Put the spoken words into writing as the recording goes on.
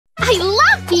I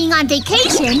love being on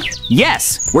vacation!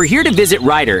 Yes, we're here to visit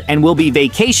Ryder, and we'll be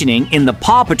vacationing in the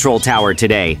Paw Patrol Tower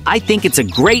today. I think it's a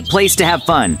great place to have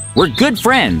fun. We're good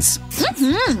friends.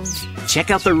 Check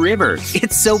out the river.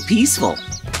 It's so peaceful.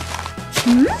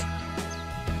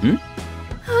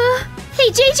 Hey,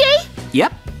 JJ!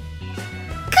 Yep.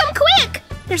 Come quick!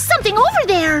 There's something over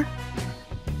there!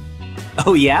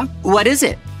 Oh yeah? What is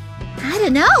it? I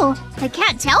don't know. I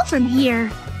can't tell from here.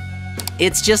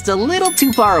 It's just a little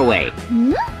too far away.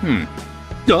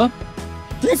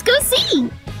 Let's go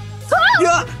see!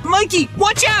 Mikey,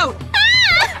 watch out!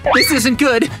 Ah! This isn't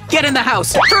good. Get in the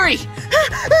house. Hurry!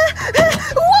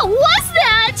 What was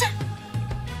that?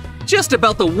 Just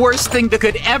about the worst thing that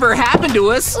could ever happen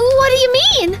to us. What do you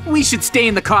mean? We should stay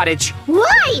in the cottage.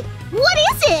 Why? What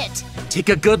is it? Take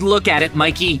a good look at it,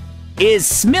 Mikey. Is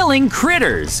smelling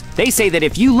critters. They say that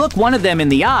if you look one of them in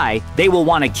the eye, they will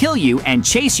want to kill you and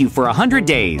chase you for 100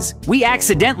 days. We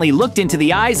accidentally looked into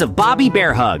the eyes of Bobby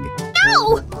Bear Hug.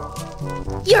 No!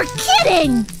 You're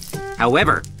kidding!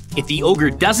 However, if the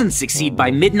ogre doesn't succeed by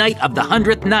midnight of the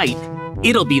 100th night,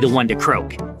 it'll be the one to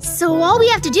croak. So all we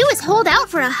have to do is hold out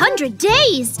for 100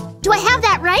 days. Do I have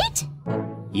that right?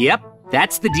 Yep,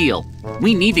 that's the deal.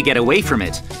 We need to get away from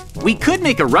it. We could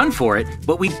make a run for it,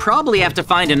 but we'd probably have to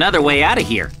find another way out of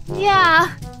here.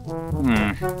 Yeah.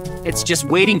 It's just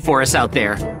waiting for us out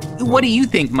there. What do you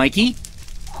think, Mikey?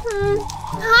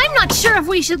 I'm not sure if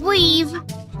we should leave.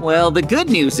 Well, the good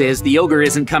news is the ogre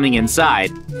isn't coming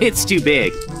inside. It's too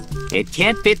big. It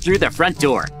can't fit through the front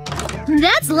door.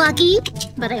 That's lucky,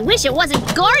 but I wish it wasn't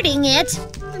guarding it.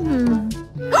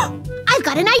 I've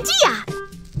got an idea!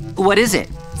 What is it?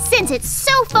 Since it's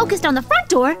so focused on the front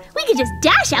door, we could just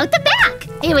dash out the back.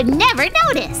 It would never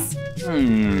notice.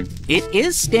 It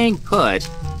is staying put.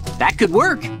 That could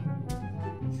work.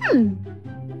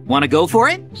 Want to go for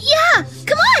it? Yeah,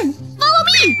 come on, follow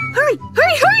me. Hurry,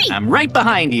 hurry, hurry. I'm right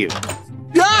behind you.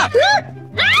 Ah!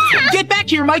 Get back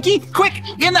here, Mikey! Quick,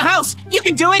 in the house! You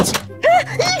can do it!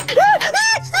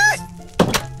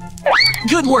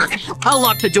 Good work. I'll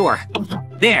lock the door.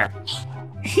 There.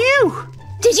 Phew!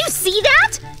 Did you see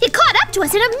that? It caught up to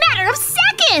us in a matter of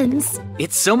seconds!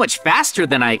 It's so much faster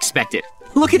than I expected.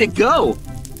 Look at it go!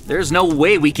 There's no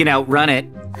way we can outrun it.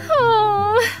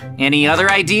 Oh. Any other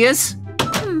ideas?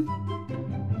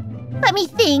 Let me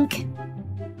think.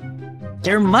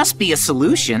 There must be a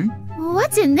solution.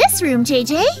 What's in this room,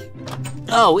 JJ?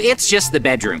 Oh, it's just the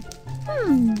bedroom.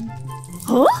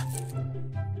 Huh?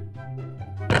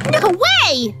 No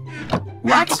way!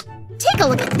 What? Take a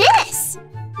look at this!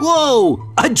 Whoa!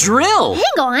 A drill!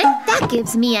 Hang on, that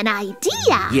gives me an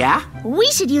idea. Yeah? We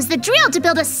should use the drill to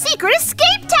build a secret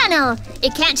escape tunnel.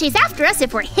 It can't chase after us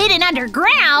if we're hidden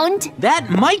underground.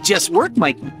 That might just work,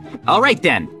 Mikey. All right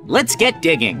then, let's get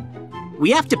digging.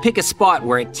 We have to pick a spot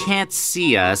where it can't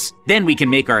see us, then we can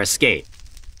make our escape.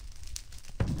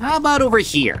 How about over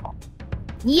here?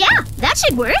 Yeah, that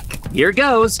should work. Here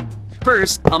goes.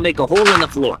 First, I'll make a hole in the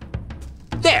floor.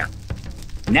 There.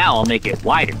 Now I'll make it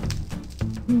wider.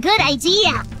 Good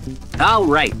idea. All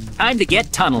right, time to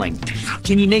get tunneling.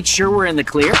 Can you make sure we're in the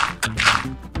clear?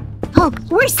 Oh,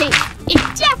 we're safe. It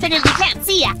definitely can't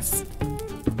see us.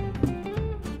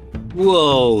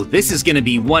 Whoa, this is gonna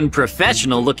be one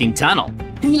professional-looking tunnel.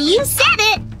 You said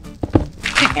it.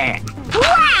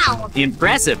 Wow!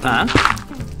 Impressive, huh?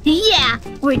 Yeah,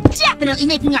 we're definitely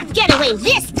making our getaway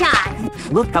this time.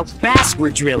 Look how fast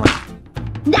we're drilling.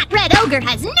 That red ogre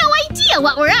has no idea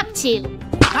what we're up to.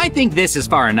 I think this is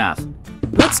far enough.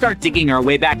 Let's start digging our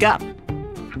way back up.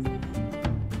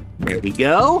 There we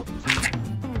go.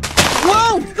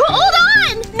 Whoa! Hold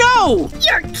on! No!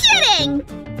 You're kidding!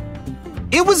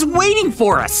 It was waiting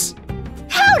for us!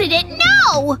 How did it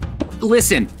know?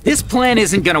 Listen, this plan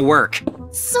isn't gonna work.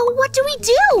 So what do we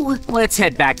do? Let's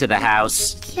head back to the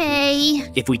house. Okay.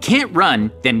 If we can't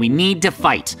run, then we need to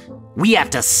fight. We have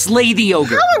to slay the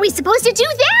ogre. How are we supposed to do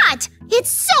that? It's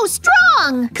so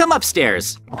strong! Come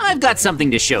upstairs. I've got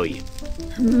something to show you.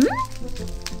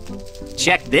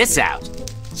 Check this out.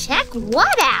 Check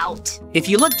what out? If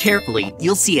you look carefully,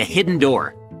 you'll see a hidden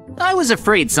door. I was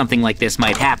afraid something like this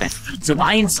might happen, so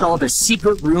I installed a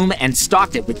secret room and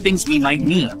stocked it with things we might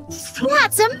need.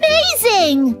 That's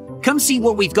amazing! Come see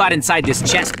what we've got inside this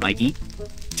chest, Mikey.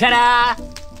 Ta-da!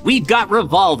 We've got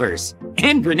revolvers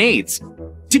and grenades.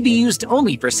 To be used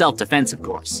only for self-defense, of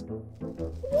course.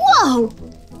 Whoa!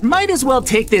 Might as well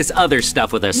take this other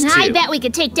stuff with us, too. I bet we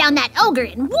could take down that ogre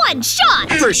in one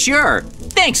shot! For sure!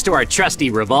 Thanks to our trusty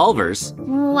revolvers.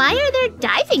 Why are there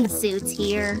diving suits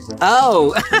here?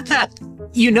 Oh,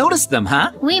 you noticed them,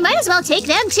 huh? We might as well take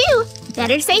them too.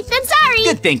 Better safe than sorry.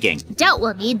 Good thinking. Doubt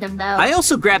we'll need them, though. I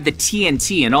also grabbed the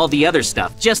TNT and all the other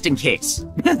stuff, just in case.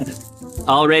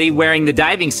 Already wearing the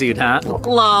diving suit, huh?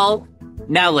 Lol.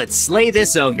 Now let's slay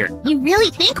this ogre. You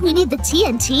really think we need the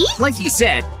TNT? Like you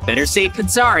said, better safe than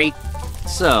sorry.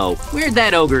 So, where'd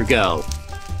that ogre go?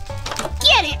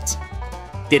 Get it!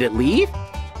 Did it leave?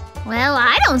 Well,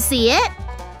 I don't see it.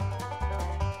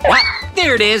 Ah,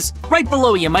 there it is, right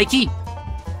below you, Mikey.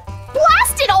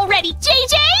 Blast it already,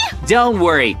 JJ! Don't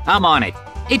worry, I'm on it.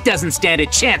 It doesn't stand a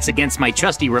chance against my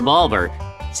trusty revolver.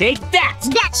 Take that!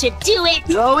 That should do it!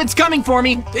 Oh, it's coming for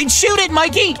me. Shoot it,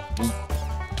 Mikey!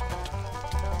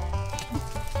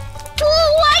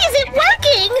 Why is it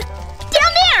working?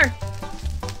 Down there!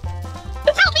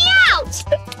 Help me out!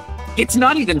 It's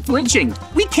not even flinching.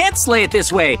 We can't slay it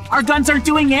this way. Our guns aren't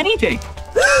doing anything.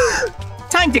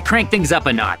 Time to crank things up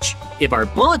a notch. If our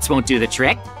bullets won't do the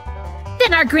trick,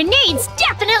 then our grenades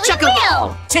definitely chuck 'em will!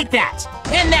 all. Take that!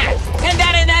 And that! And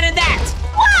that and that and that!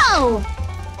 Whoa!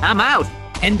 I'm out.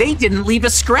 And they didn't leave a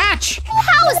scratch.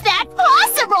 How is that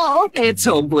possible? It's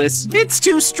hopeless. It's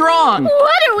too strong.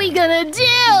 What are we gonna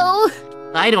do?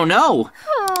 I don't know.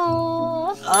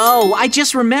 Oh, I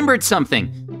just remembered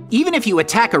something. Even if you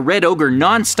attack a red ogre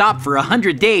non-stop for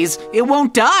 100 days, it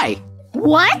won't die.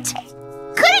 What?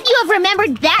 Couldn't you have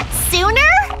remembered that sooner?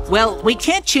 Well, we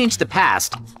can't change the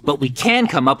past, but we can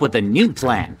come up with a new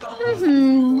plan.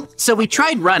 So we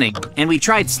tried running, and we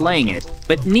tried slaying it,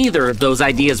 but neither of those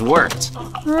ideas worked.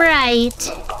 Right.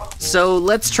 So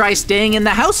let's try staying in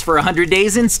the house for 100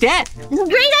 days instead.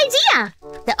 Great idea!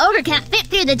 The ogre can't fit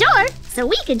through the door, so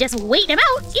we can just wait him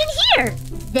out in here.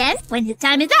 Then, when his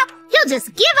time is up, he'll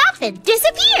just give up and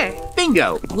disappear.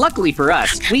 Bingo! Luckily for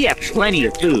us, we have plenty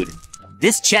of food.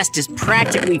 This chest is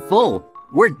practically full.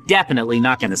 We're definitely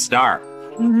not gonna starve.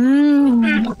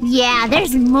 Yeah,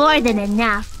 there's more than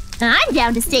enough. I'm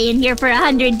down to stay in here for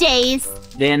 100 days.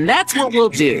 Then that's what we'll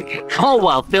do, all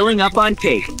while filling up on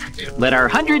cake. Let our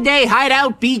 100-day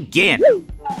hideout begin.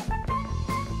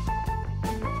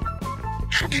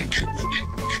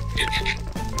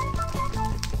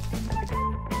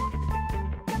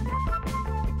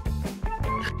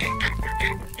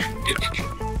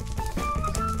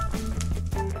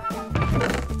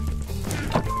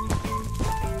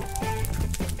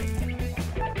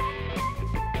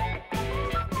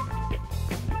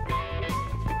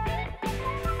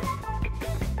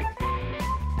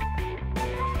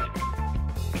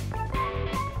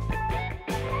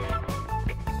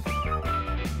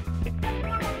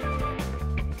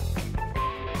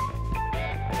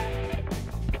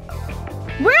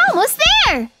 We're almost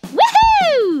there!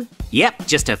 Woohoo! Yep,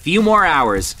 just a few more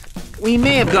hours. We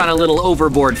may have gone a little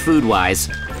overboard food-wise.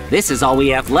 This is all we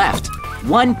have left.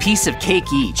 One piece of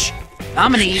cake each.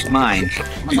 I'm gonna eat mine.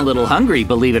 I'm a little hungry,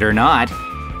 believe it or not.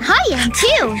 I am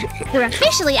too! We're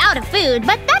officially out of food,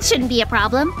 but that shouldn't be a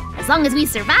problem. As long as we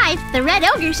survive, the red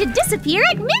ogre should disappear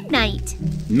at midnight.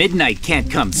 Midnight can't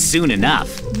come soon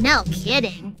enough. No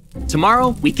kidding. Tomorrow,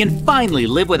 we can finally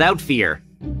live without fear.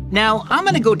 Now, I'm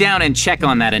gonna go down and check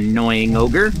on that annoying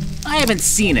ogre. I haven't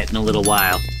seen it in a little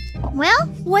while. Well,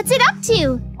 what's it up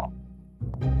to?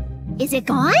 Is it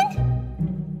gone?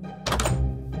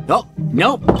 Oh,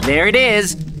 nope, there it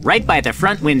is, right by the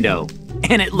front window.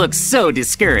 And it looks so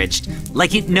discouraged,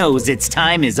 like it knows its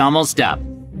time is almost up.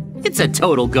 It's a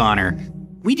total goner.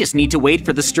 We just need to wait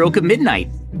for the stroke of midnight.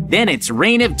 Then its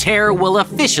reign of terror will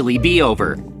officially be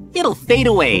over. It'll fade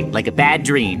away like a bad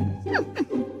dream.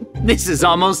 This is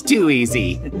almost too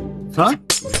easy. Huh?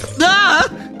 Ah!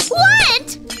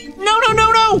 What?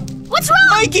 No! What's wrong?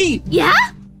 Mikey! Yeah?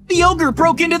 The ogre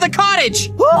broke into the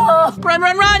cottage!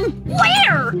 Run!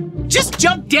 Where? Just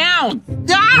jump down!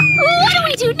 Ah! What do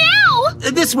we do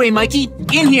now? This way, Mikey.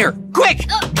 In here, quick!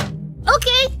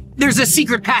 Okay. There's a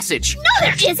secret passage. No,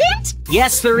 there isn't.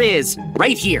 Yes, there is.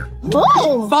 Right here.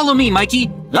 Oh. Follow me, Mikey.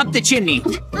 Up the chimney.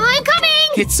 I'm coming.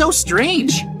 It's so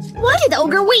strange. Why did the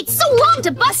ogre wait so long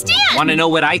to bust in? Want to know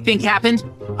what I think happened?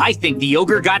 I think the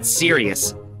ogre got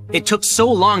serious. It took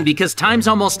so long because time's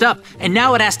almost up, and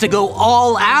now it has to go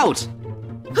all out.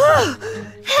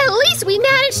 At least we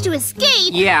managed to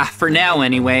escape. Yeah, for now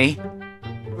anyway.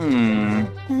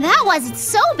 That wasn't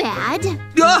so bad.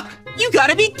 You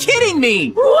gotta be kidding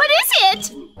me! What is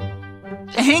it?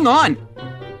 Hang on.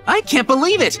 I can't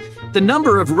believe it. The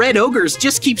number of red ogres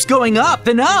just keeps going up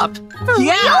and up. For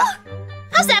real?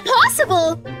 How's that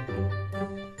possible?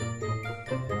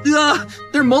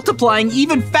 They're multiplying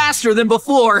even faster than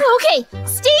before. Okay,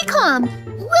 stay calm.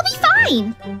 We'll be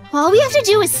fine. All we have to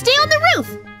do is stay on the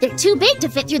roof. They're too big to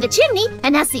fit through the chimney,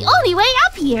 and that's the only way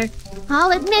up here.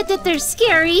 I'll admit that they're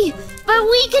scary, but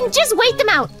we can just wait them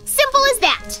out. simple as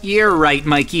that. You're right,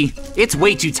 Mikey. It's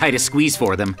way too tight a squeeze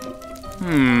for them.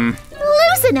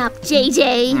 Loosen up,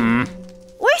 JJ.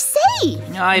 We're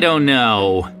safe. I don't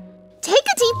know. Take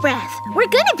a deep breath. We're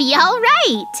gonna be all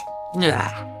right.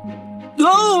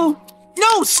 Oh!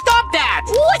 No, stop that!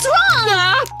 What's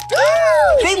wrong?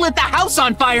 They lit the house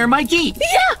on fire, Mikey!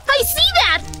 Yeah, I see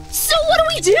that. So what do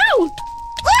we do?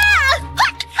 Hot!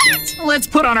 Let's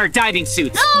put on our diving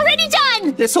suits. Already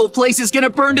done. This whole place is gonna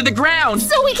burn to the ground.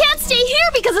 So we can't stay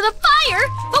here because of the fire,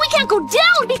 but we can't go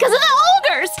down because of the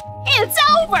ogres. It's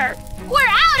over. We're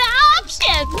out of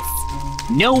options.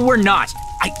 No, we're not.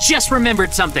 I just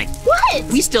remembered something. What?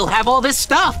 We still have all this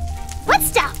stuff. What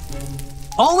stuff?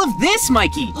 All of this,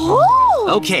 Mikey. Oh.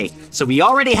 Okay, so we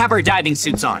already have our diving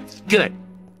suits on. Good.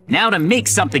 Now to make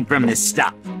something from this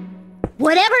stuff.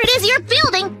 Whatever it is you're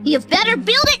building, you better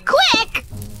build it quick.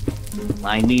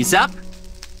 Line these up.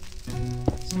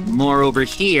 Some more over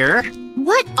here.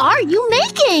 What are you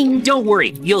making? Don't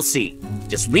worry, you'll see.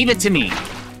 Just leave it to me.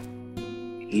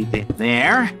 Leave it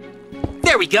there.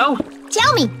 There we go.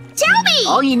 Tell me.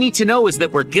 All you need to know is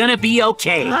that we're gonna be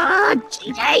okay.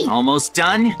 JJ. Almost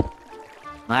done.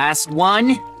 Last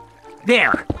one.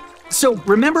 There. So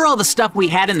remember all the stuff we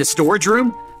had in the storage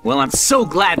room? Well, I'm so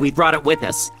glad we brought it with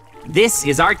us. This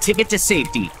is our ticket to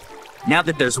safety. Now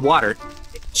that there's water,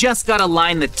 just gotta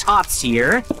line the tops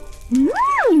here.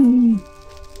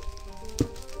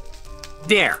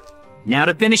 There. Now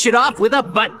to finish it off with a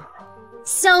button.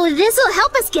 So this'll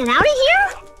help us get out of here?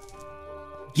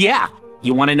 Yeah.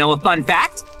 You wanna know a fun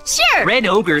fact? Sure. Red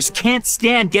ogres can't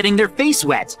stand getting their face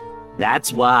wet.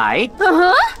 That's why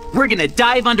we're gonna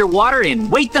dive underwater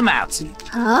and wait them out.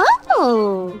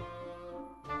 Oh.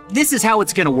 This is how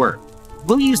it's gonna work.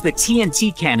 We'll use the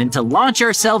TNT cannon to launch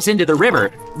ourselves into the river,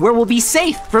 where we'll be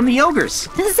safe from the ogres.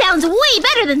 This sounds way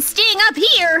better than staying up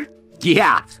here.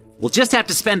 Yeah, we'll just have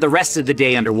to spend the rest of the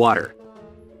day underwater.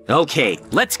 Okay,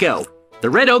 let's go. The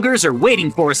red ogres are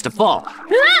waiting for us to fall.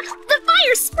 The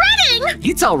fire's spreading!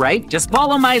 It's all right, just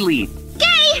follow my lead.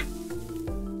 Okay!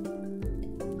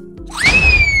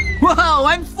 Whoa,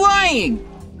 I'm flying!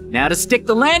 Now to stick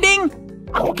the landing.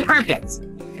 Oh, perfect.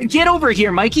 Get over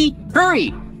here, Mikey.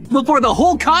 Hurry, before the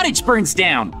whole cottage burns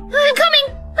down. I'm coming!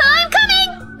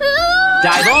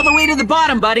 Dive all the way to the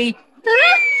bottom, buddy.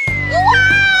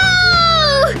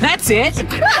 Whoa! That's it.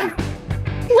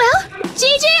 Well,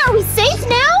 JJ, are we safe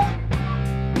now?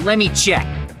 Let me check.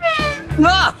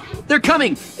 Ah, they're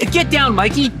coming. Get down,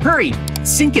 Mikey. Hurry.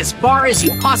 Sink as far as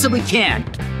you possibly can.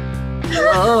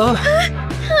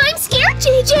 I'm scared,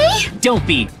 JJ. Don't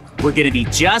be. We're gonna be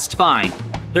just fine.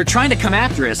 They're trying to come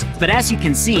after us, but as you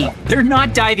can see, they're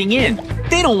not diving in.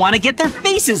 They don't want to get their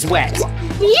faces wet.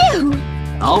 You!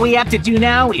 All we have to do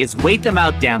now is wait them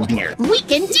out down here. We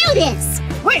can do this!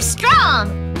 We're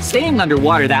strong! Staying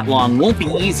underwater that long won't be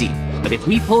easy, but if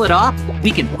we pull it off,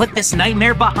 we can put this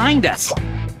nightmare behind us.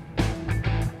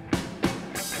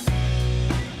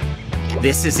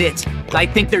 This is it. I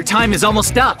think their time is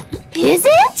almost up. Is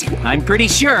it? I'm pretty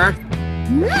sure.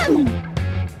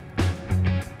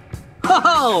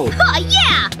 Ho-ho! Oh,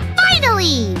 yeah!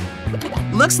 Finally!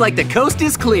 Looks like the coast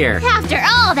is clear. After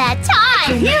all that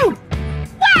time!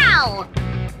 Wow!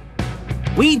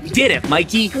 We did it,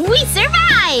 Mikey. We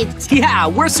survived! Yeah,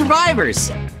 we're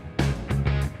survivors.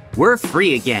 We're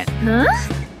free again.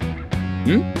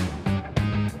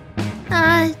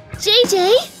 Huh?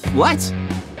 JJ? What?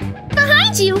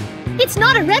 Behind you! It's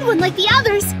not a red one like the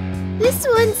others. This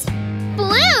one's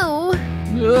blue.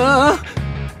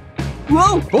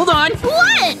 Whoa, hold on.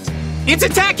 What? It's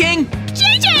attacking!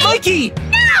 JJ! Mikey!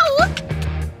 No!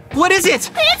 What is it?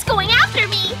 It's going after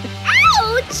me!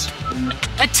 Ouch!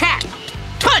 Attack!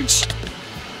 Punch!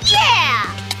 Yeah!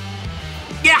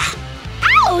 Yeah!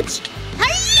 Ouch!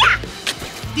 Hi-ya!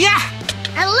 Yeah!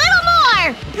 A little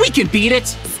more! We can beat it!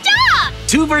 Stop!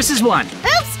 2 versus 1.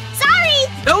 Oops! Sorry!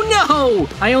 Oh no!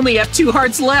 I only have 2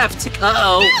 hearts left.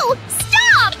 Uh-oh. No!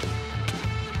 Stop!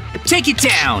 Take it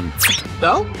down!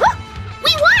 Oh?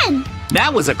 We won!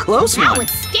 That was a close That one.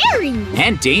 was scary!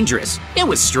 And dangerous. It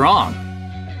was strong.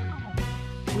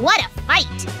 What a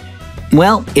fight!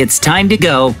 Well, it's time to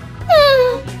go.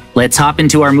 Let's hop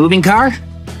into our moving car.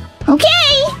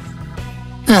 Okay!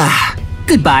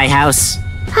 Goodbye, house.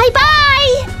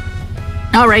 Bye-bye!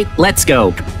 All right, let's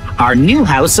go. Our new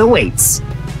house awaits.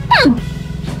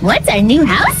 What's our new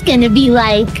house gonna be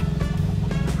like?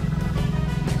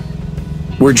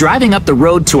 We're driving up the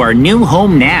road to our new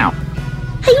home now.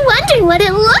 I wonder what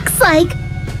it looks like.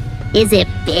 Is it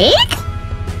big?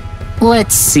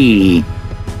 Let's see.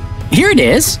 Here it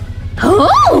is.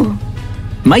 Oh!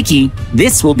 Mikey,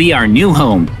 this will be our new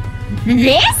home.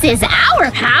 This is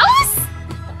our house?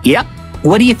 Yep.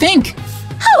 What do you think?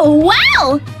 Oh,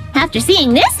 wow! After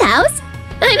seeing this house,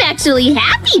 I'm actually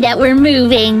happy that we're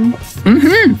moving.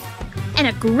 Mm-hmm. And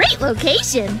a great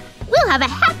location. We'll have a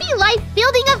happy life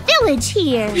building a village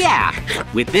here. Yeah.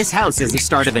 With this house as the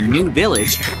start of a new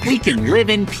village, we can live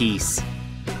in peace.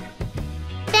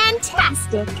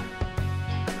 Fantastic.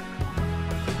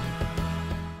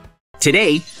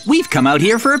 Today, we've come out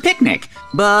here for a picnic,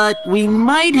 but we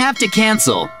might have to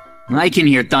cancel. I can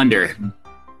hear thunder.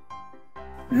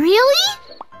 Really?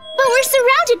 But we're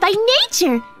surrounded by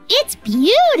nature. It's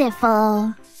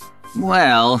beautiful.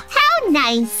 Well, How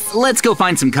nice. let's go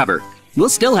find some cover. We'll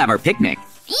still have our picnic.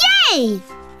 Yay!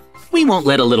 We won't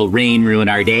let a little rain ruin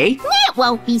our day. It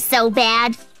won't be so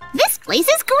bad. This place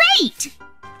is great.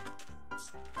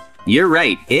 You're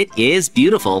right, it is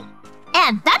beautiful.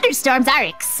 And thunderstorms are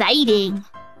exciting.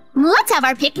 Let's have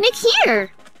our picnic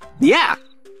here. Yeah.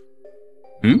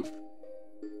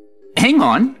 Hang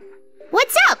on.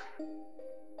 What's up?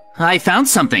 I found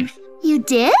something. You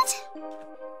did?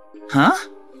 Huh?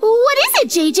 What is it,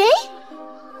 JJ?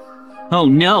 Oh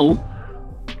no.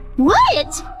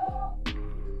 What?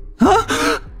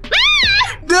 Huh?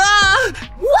 Ah!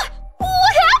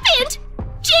 What happened?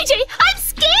 JJ, I'm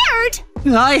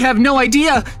scared! I have no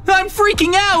idea. I'm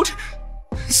freaking out.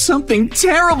 Something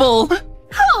terrible.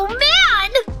 Oh,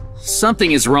 man!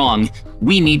 Something is wrong.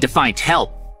 We need to find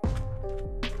help.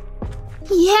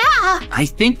 Yeah, I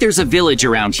think there's a village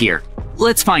around here.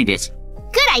 Let's find it.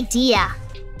 good idea.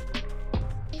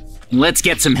 Let's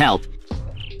get some help.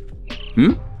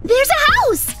 There's a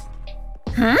house!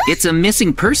 Huh? It's a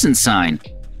missing person sign.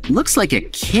 Looks like a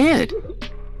kid.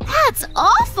 That's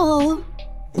awful.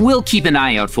 We'll keep an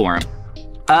eye out for him.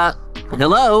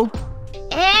 Hello?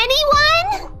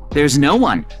 Anyone? There's no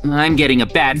one. I'm getting a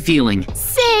bad feeling.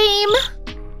 Same.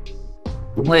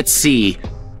 Let's see.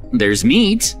 There's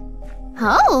meat.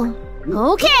 Oh,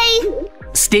 okay.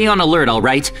 Stay on alert, all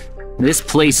right? This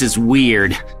place is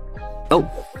weird. Oh,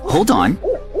 hold on.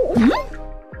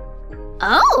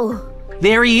 Oh,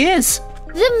 There he is.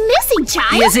 the missing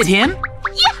child? Is it him?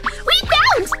 Yeah, we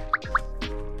found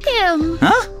him.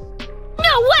 Huh?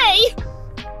 No way!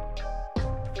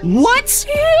 What?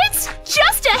 It's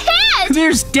just a head!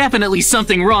 There's definitely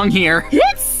something wrong here.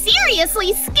 It's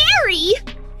seriously scary!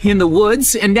 In the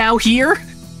woods and now here?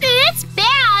 It's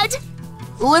bad!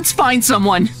 Let's find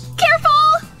someone.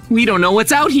 Careful! We don't know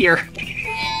what's out here.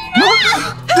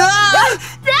 Ah!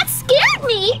 That scared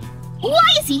me! Why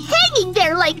is he hanging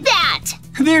there like that?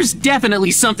 There's definitely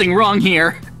something wrong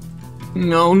here.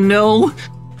 Oh no.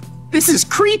 This is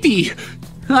creepy.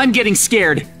 I'm getting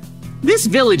scared. This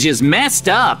village is messed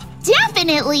up.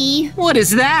 Definitely! What is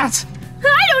that?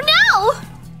 I don't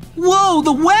know! Whoa,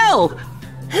 the well!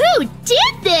 Who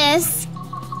did this?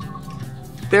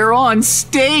 They're on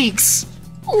stakes.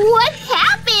 What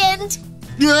happened?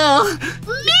 Ugh,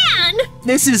 Man!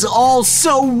 this is all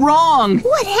so wrong.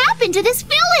 What happened to this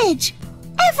village?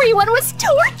 Everyone was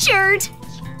tortured!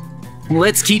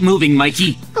 Let's keep moving,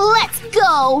 Mikey. Let's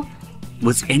go!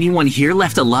 Was anyone here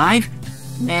left alive?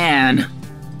 Man.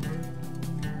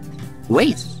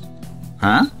 Wait.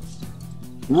 Huh?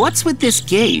 What's with this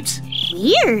gate?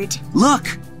 Weird. Look,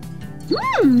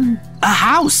 a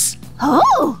house.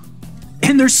 Oh!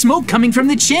 And there's smoke coming from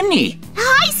the chimney.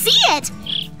 I see it!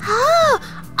 Oh,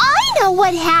 I know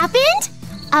what happened!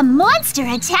 A monster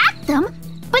attacked them,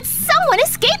 but someone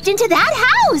escaped into that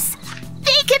house!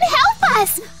 They can help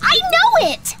us! I know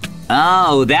it!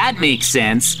 Oh, that makes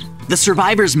sense. The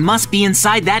survivors must be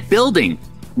inside that building.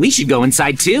 We should go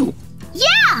inside too.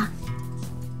 Yeah!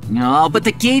 Oh, but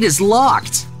the gate is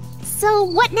locked. So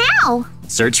what now?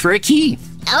 Search for a key.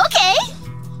 Okay.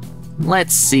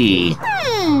 Let's see.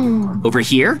 Over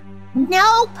here?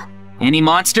 Nope. Any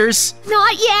monsters?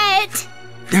 Not yet.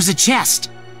 There's a chest.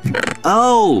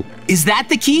 Oh, is that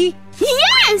the key?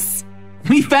 Yes!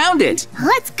 We found it.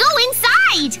 Let's go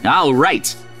inside! All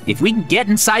right. If we can get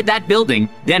inside that building,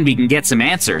 then we can get some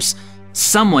answers.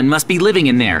 Someone must be living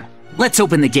in there. Let's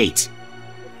open the gate.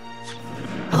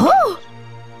 Oh!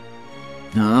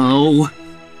 Oh.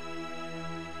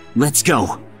 Let's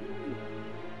go.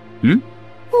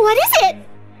 What is it?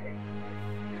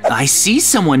 I see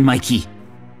someone, Mikey.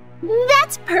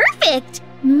 That's perfect!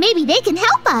 Maybe they can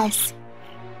help us.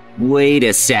 Wait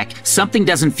a sec. Something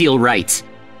doesn't feel right.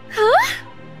 Huh?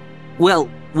 Well,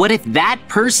 what if that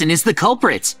person is the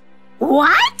culprit?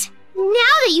 What?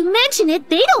 Now that you mention it,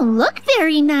 they don't look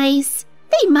very nice.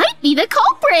 They might be the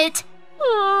culprit.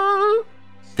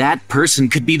 That person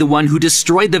could be the one who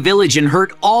destroyed the village and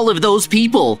hurt all of those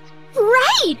people.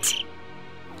 Right!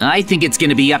 I think it's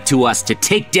gonna be up to us to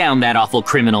take down that awful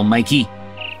criminal, Mikey.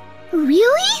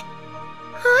 Really?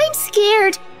 I'm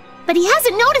scared, but he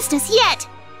hasn't noticed us yet.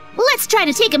 Let's try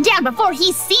to take him down before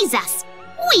he sees us.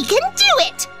 We can do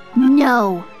it!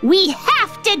 No, we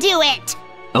have to do it!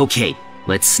 Okay,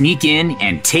 let's sneak in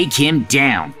and take him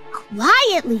down.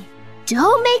 Quietly.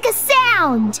 Don't make a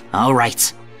sound. All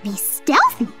right. Be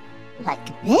stealthy,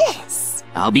 like this.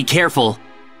 I'll be careful.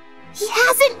 He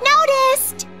hasn't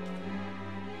noticed.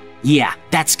 Yeah,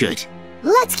 that's good.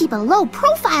 Let's keep a low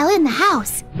profile in the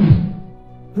house.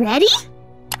 Ready?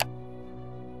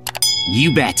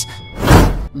 You bet.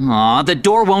 Aw, the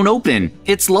door won't open.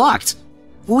 It's locked.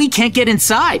 We can't get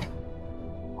inside.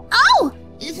 Oh,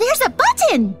 there's a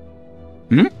button.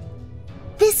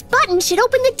 This button should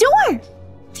open the door.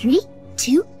 3,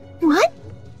 2, 1.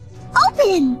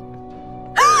 Open.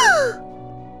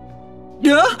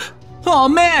 Oh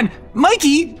man,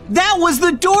 Mikey, that was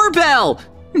the doorbell.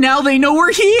 Now they know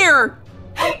we're here.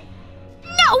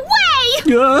 No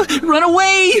way! Run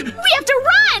away! We have to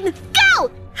run!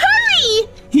 Go! Hurry!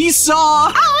 He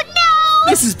saw! Oh no!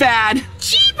 This is bad!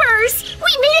 Jeepers!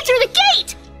 We made it through the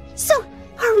gate! So,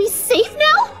 are we safe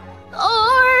now?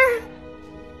 Or...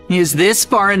 Is this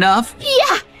far enough?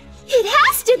 Yeah, it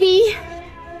has to be!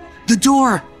 The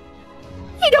door!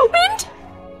 It opened?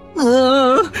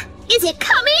 Is it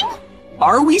coming?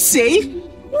 Are we safe?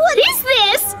 What is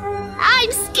this?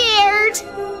 I'm scared!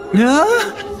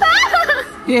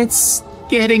 It's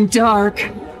getting dark.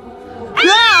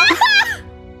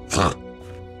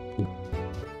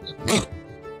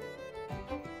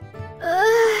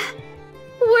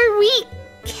 Were we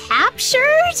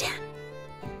captured?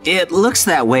 It looks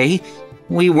that way.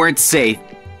 We weren't safe.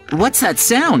 What's that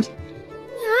sound?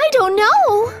 I don't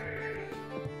know.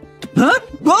 Huh?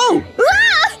 Whoa!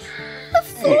 Ah! The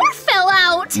floor fell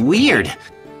out! Weird.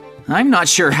 I'm not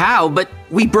sure how, but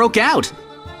we broke out.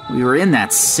 We were in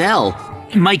that cell.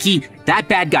 Mikey, that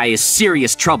bad guy is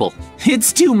serious trouble.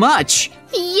 It's too much.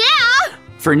 Yeah!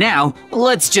 For now,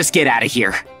 let's just get out of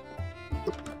here.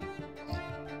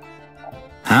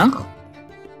 Huh?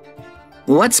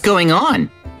 What's going on?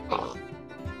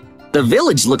 The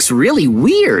village looks really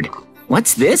weird.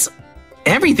 What's this?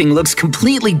 Everything looks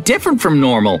completely different from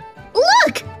normal.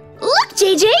 Look! Look,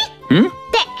 JJ!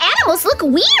 The animals look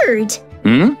weird.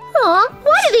 Aw,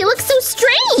 why do they look so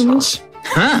strange?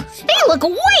 Huh? They look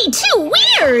way too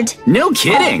weird! No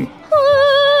kidding!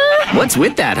 What's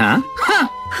with that, huh?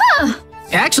 Huh.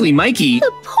 Actually, Mikey...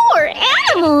 The poor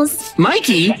animals!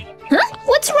 Mikey! Huh?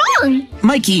 What's wrong?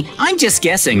 Mikey, I'm just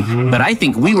guessing, but I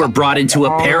think we were brought into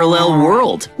a parallel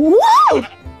world. Whoa!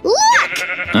 Look!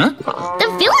 Huh? The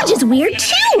village is weird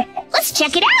too! Let's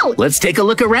check it out! Let's take a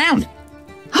look around.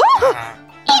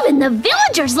 Even the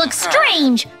villagers look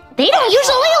strange! They don't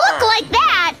usually look like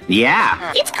that!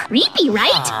 Yeah. It's creepy,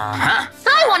 right?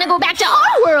 I want to go back to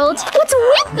our world! What's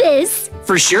with this?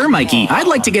 For sure, Mikey. I'd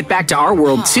like to get back to our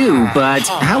world too, but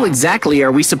how exactly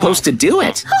are we supposed to do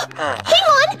it? Hang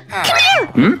on! Come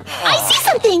here! I see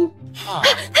something!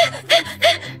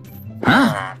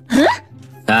 Huh?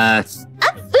 A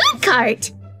food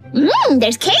cart!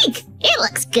 There's cake! It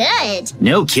looks good!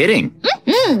 No kidding.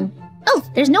 Oh,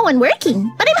 there's no one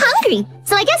working, but I'm hungry,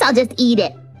 so I guess I'll just eat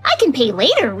it. I can pay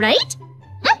later, right?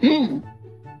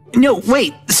 No,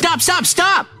 wait. Stop!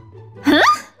 Huh?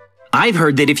 I've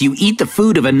heard that if you eat the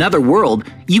food of another world,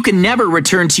 you can never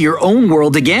return to your own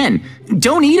world again.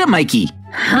 Don't eat it, Mikey.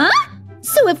 Huh?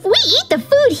 So if we eat the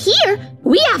food here,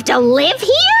 we have to live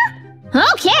here?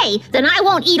 Okay, then I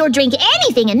won't eat or drink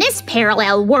anything in this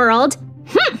parallel world.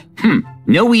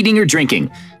 No eating or drinking.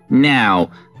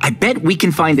 Now, I bet we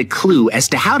can find a clue as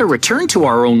to how to return to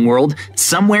our own world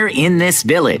somewhere in this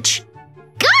village.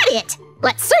 Got it!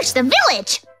 Let's search the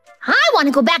village. I want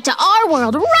to go back to our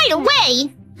world right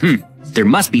away. There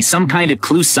must be some kind of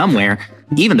clue somewhere.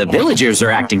 Even the villagers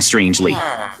are acting strangely.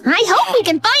 I hope we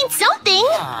can find something.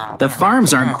 The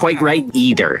farms aren't quite right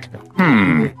either.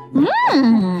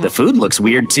 The food looks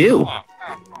weird too.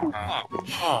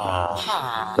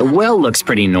 The well looks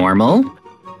pretty normal.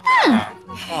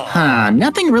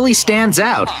 Nothing really stands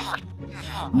out.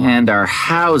 And our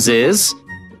houses,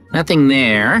 nothing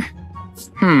there.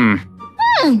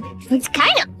 It's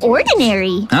kind of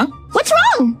ordinary. Huh? What's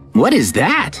wrong? What is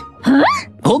that? Huh?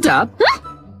 Hold up. Huh?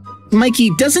 Mikey,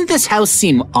 doesn't this house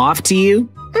seem off to you?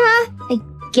 I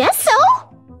guess so.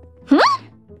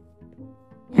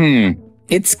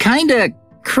 It's kinda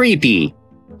creepy.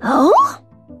 Oh?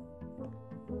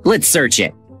 Let's search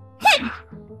it.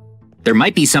 There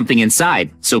might be something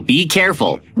inside, so be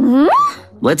careful.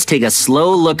 Let's take a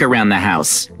slow look around the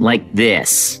house, like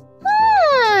this.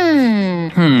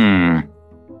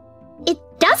 It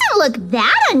doesn't look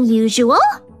that unusual.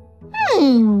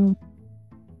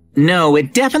 No,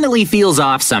 it definitely feels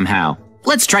off somehow.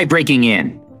 Let's try breaking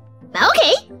in.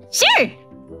 Okay, sure.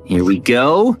 Here we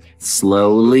go.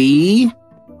 Slowly.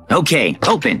 Okay,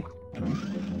 open.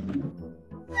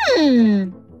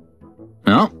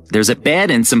 Oh, there's a bed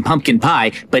and some pumpkin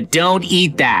pie, but don't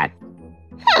eat that.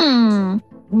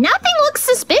 Nothing looks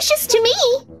suspicious to me.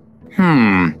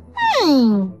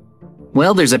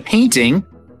 Well, there's a painting.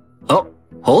 Oh,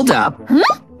 hold up.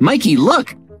 Mikey,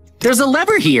 look. There's a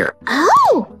lever here.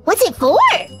 Oh, what's it for?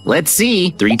 Let's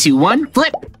see. 3, 2, 1,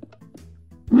 flip.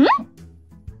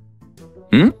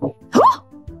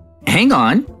 Hang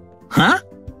on. Huh?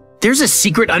 There's a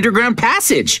secret underground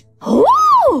passage.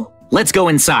 Oh! Let's go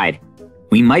inside.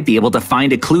 We might be able to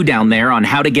find a clue down there on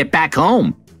how to get back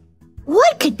home.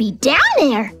 What could be down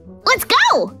there? Let's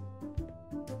go!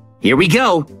 Here we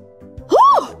go.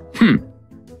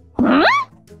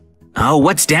 Oh,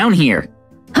 what's down here?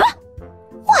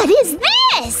 What is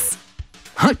this?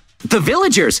 Huh? The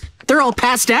villagers! They're all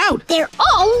passed out! They're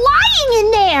all lying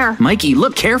in there! Mikey,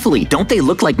 look carefully. Don't they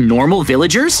look like normal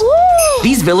villagers? Ooh.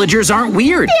 These villagers aren't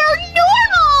weird. They're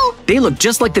normal! They look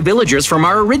just like the villagers from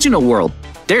our original world.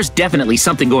 There's definitely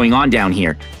something going on down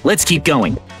here. Let's keep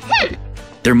going.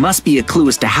 There must be a clue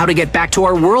as to how to get back to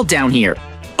our world down here.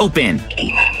 Open.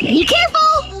 Be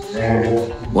careful!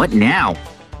 What now?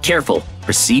 Careful.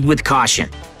 Proceed with caution.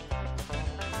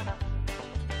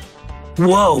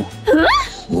 Whoa!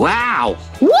 Wow!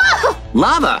 Whoa!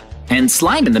 Lava! And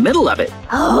slime in the middle of it.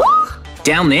 Oh?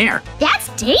 Down there. That's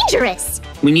dangerous!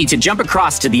 We need to jump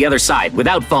across to the other side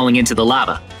without falling into the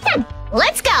lava.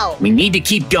 Let's go! We need to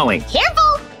keep going.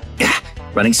 Careful!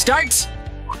 Running starts.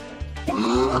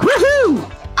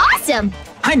 Woohoo! Awesome!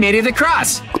 I made it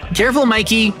across. Careful,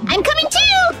 Mikey. I'm coming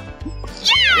too!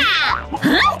 Yeah!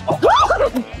 Huh?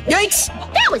 Yikes!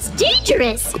 That was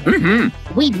dangerous!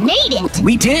 We made it!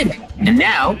 We did. And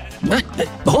now,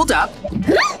 hold up.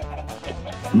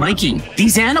 Mikey,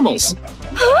 these animals.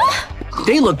 Huh?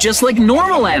 They look just like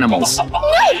normal animals. No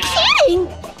kidding!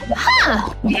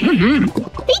 Huh?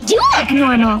 They do look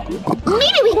normal.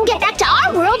 Maybe we can get back to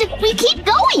our world if we keep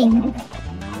going.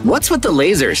 What's with the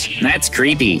lasers? That's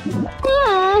creepy.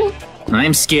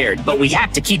 I'm scared, but we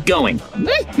have to keep going.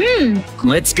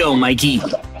 Let's go, Mikey.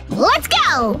 Let's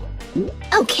go!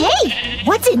 Okay,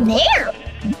 what's in there?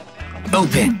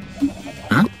 Open.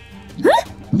 Huh?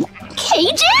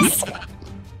 Cages?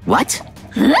 What?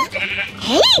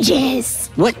 Cages!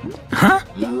 What? Huh?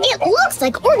 It looks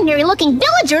like ordinary-looking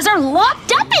villagers are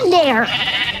locked up in there.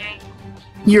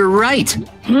 You're right.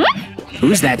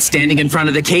 Who's that standing in front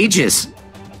of the cages?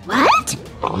 What?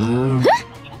 Huh?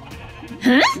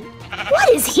 What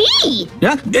is he?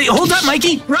 Hey, hold up,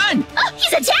 Mikey! Run! Oh,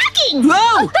 he's attacking!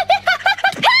 Whoa!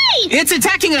 Hey! It's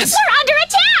attacking us! We're under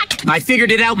attack! I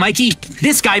figured it out, Mikey.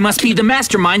 This guy must be the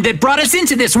mastermind that brought us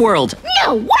into this world.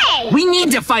 No way! We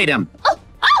need to fight him. Oh!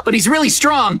 But he's really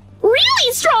strong.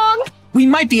 Really strong! We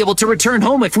might be able to return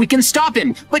home if we can stop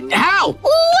him. But how? What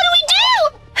do we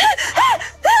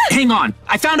do? Hang on.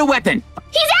 I found a weapon.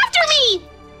 He's after me!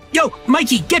 Yo,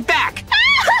 Mikey, get back!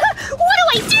 What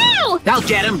do I do? I'll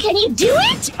get him. Can you do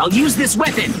it? I'll use this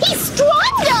weapon. He's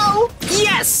strong, though!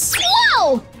 Yes!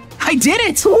 Whoa! I did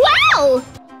it! Wow!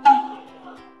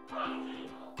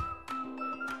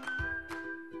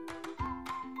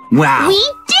 Wow. We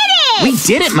did it! We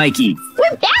did it, Mikey.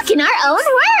 We're back in our own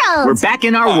world! We're back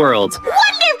in our world.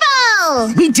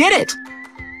 Wonderful! We did it!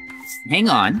 Hang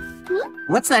on.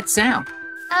 What's that sound?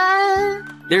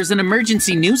 There's an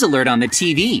emergency news alert on the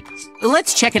TV.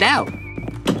 Let's check it out.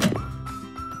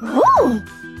 Ooh!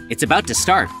 It's about to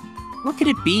start. What could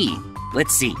it be?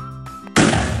 Let's see.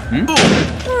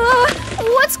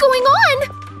 What's going on?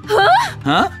 Huh?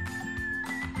 Huh?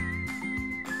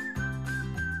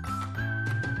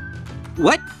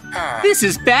 What? This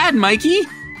is bad, Mikey.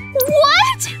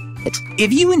 What?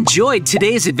 If you enjoyed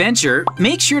today's adventure,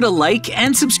 make sure to like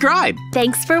and subscribe.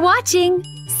 Thanks for watching.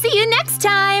 See you next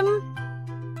time.